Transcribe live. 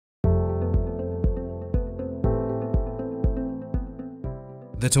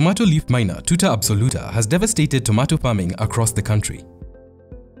The tomato leaf miner Tuta Absoluta has devastated tomato farming across the country.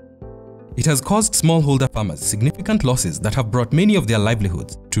 It has caused smallholder farmers significant losses that have brought many of their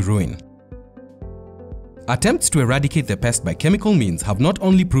livelihoods to ruin. Attempts to eradicate the pest by chemical means have not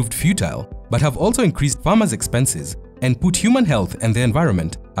only proved futile, but have also increased farmers' expenses and put human health and the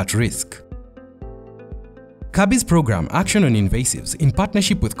environment at risk. CABI's program Action on Invasives, in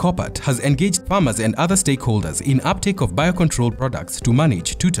partnership with COPAT, has engaged farmers and other stakeholders in uptake of biocontrol products to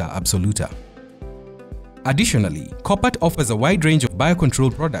manage Tuta Absoluta. Additionally, COPAT offers a wide range of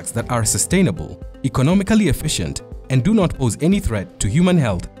biocontrol products that are sustainable, economically efficient, and do not pose any threat to human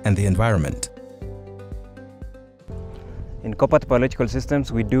health and the environment. In COPAT Biological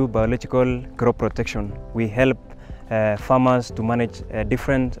Systems, we do biological crop protection. We help farmers to manage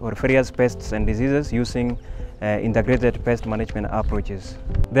different or various pests and diseases using integrated pest management approaches.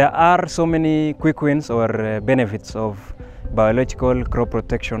 There are so many quick wins or benefits of biological crop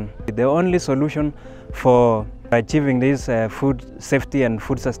protection. The only solution for achieving this food safety and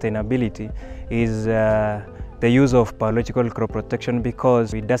food sustainability is the use of biological crop protection,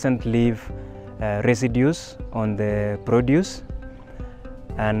 because it doesn't leave residues on the produce.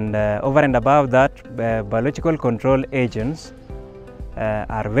 And over and above that, biological control agents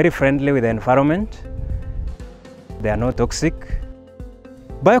are very friendly with the environment. They are not toxic.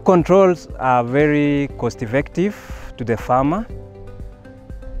 Biocontrols are very cost-effective to the farmer,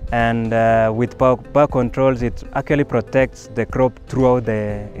 and with biocontrols, it actually protects the crop throughout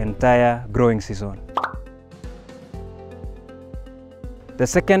the entire growing season. The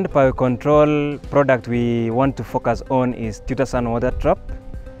second biocontrol product we want to focus on is Tutasan water trap.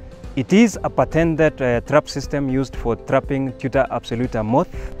 It is a patented trap system used for trapping Tuta Absoluta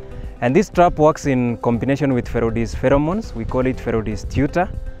moth. And this trap works in combination with Ferrodis pheromones. We call it Ferrodis Tuta.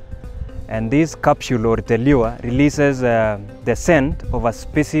 And this capsule or the lure releases the scent of a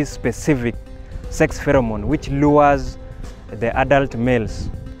species-specific sex pheromone, which lures the adult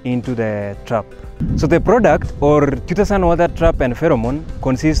males into the trap. So the product, or Tutasan water trap and pheromone,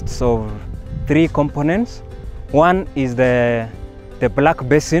 consists of three components. One is the black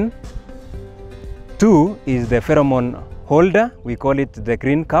basin. Two is the pheromone holder. We call it the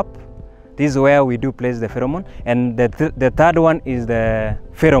green cup. This is where we do place the pheromone. And the third one is the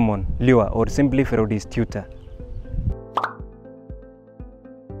pheromone lure, or simply Ferrodis Tuta.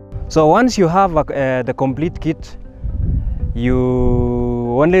 So once you have the complete kit, you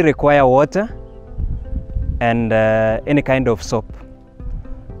only require water and any kind of soap.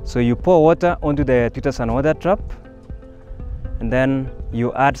 So you pour water onto the Tutasan water trap, and then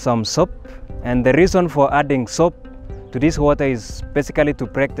you add some soap. And the reason for adding soap to this water is basically to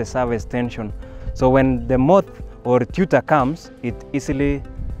break the surface tension. So when the moth or tuta comes, it easily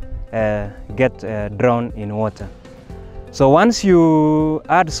gets drowned in water. So once you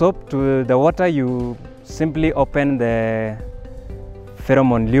add soap to the water, you simply open the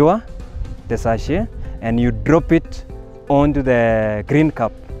pheromone lure, the sachet, and you drop it onto the green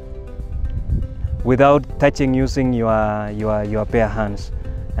cup without touching, using your bare hands.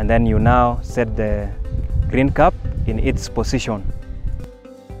 And then you now set the green cup in its position.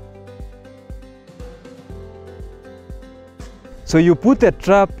 So you put the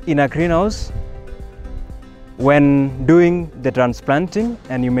trap in a greenhouse when doing the transplanting,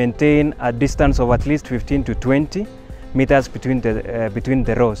 and you maintain a distance of at least 15 to 20 meters between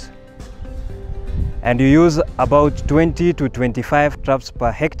the rows. And you use about 20 to 25 traps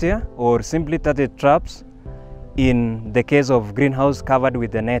per hectare, or simply 30 traps in the case of greenhouse covered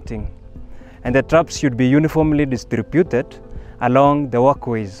with the netting. And the traps should be uniformly distributed along the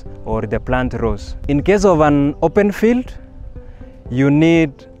walkways or the plant rows. In case of an open field, you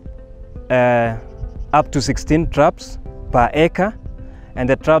need up to 16 traps per acre, and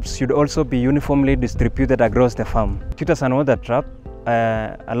the traps should also be uniformly distributed across the farm. Tutasan water trap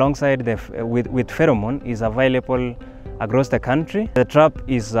alongside with pheromone is available across the country. The trap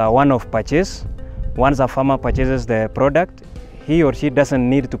is one of purchase. Once a farmer purchases the product, he or she doesn't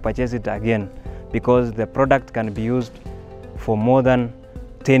need to purchase it again, because the product can be used for more than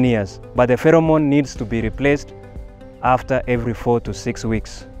 10 years. But the pheromone needs to be replaced after every 4 to 6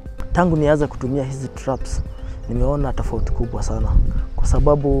 weeks. Tangu nianza kutumia hizi traps, nimeona tofauti kubwa sana, kwa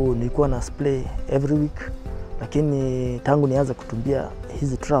sababu nilikuwa na spray every week, lakini tangu nianza kutumia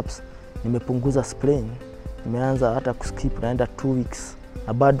hizi traps nimepunguza spraying. Nimeanza hata kuskip, naenda 2 weeks,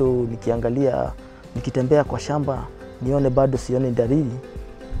 na bado nikiangalia, nikitembea kwa shamba nione bado sioni dalili,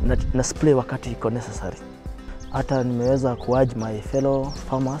 na spray wakati iko necessary. Hata nimeweza kuurge my fellow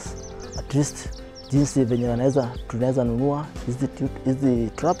farmers at least jinsi venye tunaweza nunua hizi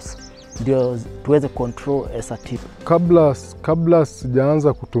traps ndio tuweze control as a team. Kabla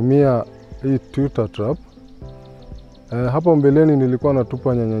sijaanza kutumia hii Tuta trap, hapo mbeleni nilikuwa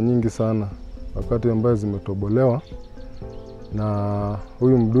natupa nyanya nyingi sana wakati ambayo zimetobolewa na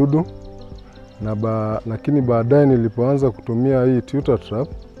huyu mdudu, lakini baadaye nilipoanza kutumia hii Tuta trap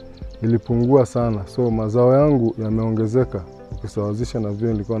ilipungua sana, so mazao yangu yameongezeka ukisawazisha na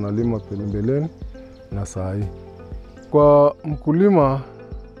vile nilikuwa nalima mbeleni na saa hii. Kwa mkulima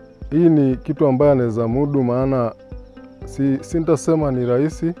hii ni kitu ambayo anaweza mudu, maana sintasema ni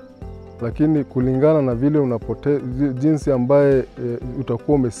rahisi, lakini kulingana na vile jinsi ambaye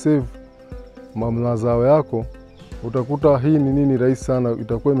utakuwa umesave mazao yako, utakuta hii ni nini rahisi sana,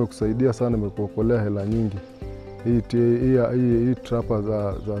 itakuwa imekusaidia sana, imekuokolea hela nyingi. Hii trapa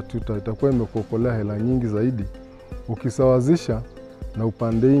za Tuta itakuwa imekuokolea hela nyingi zaidi ukisawazisha na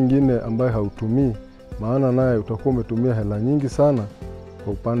upande mwingine ambaye hautumii, maana naye utakuwa umetumia hela nyingi sana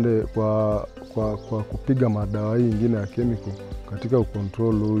kwa upande kwa kupiga madawa hii nyingine ya chemical katika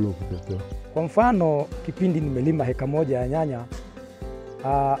ukontrol huyo kupepea. Kwa mfano kipindi nimelima heka moja ya nyanya,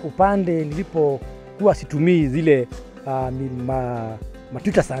 upande nilipokuwa situmii zile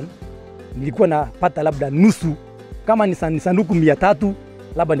Tutasan, nilikuwa napata labda nusu, kama ni sanduku 300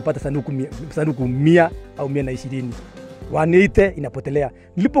 labda nipata sanduku 100 au 120, 180 inapotelea.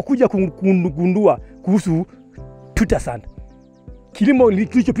 Nilipokuja kugundua kuhusu Tutasan, kilimo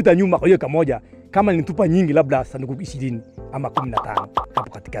kilichopita nyuma kwa hiyo kamoja, kama nilitupa nyingi labda sanduku 20 ama 15 hapo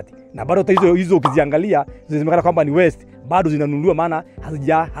katikati, na bado hizo ukiziangalia zinaonekana kwamba ni waste, bado zinanunuliwa, maana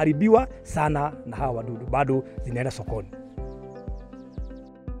hazijaharibiwa sana na hawa wadudu, bado zinaenda sokoni.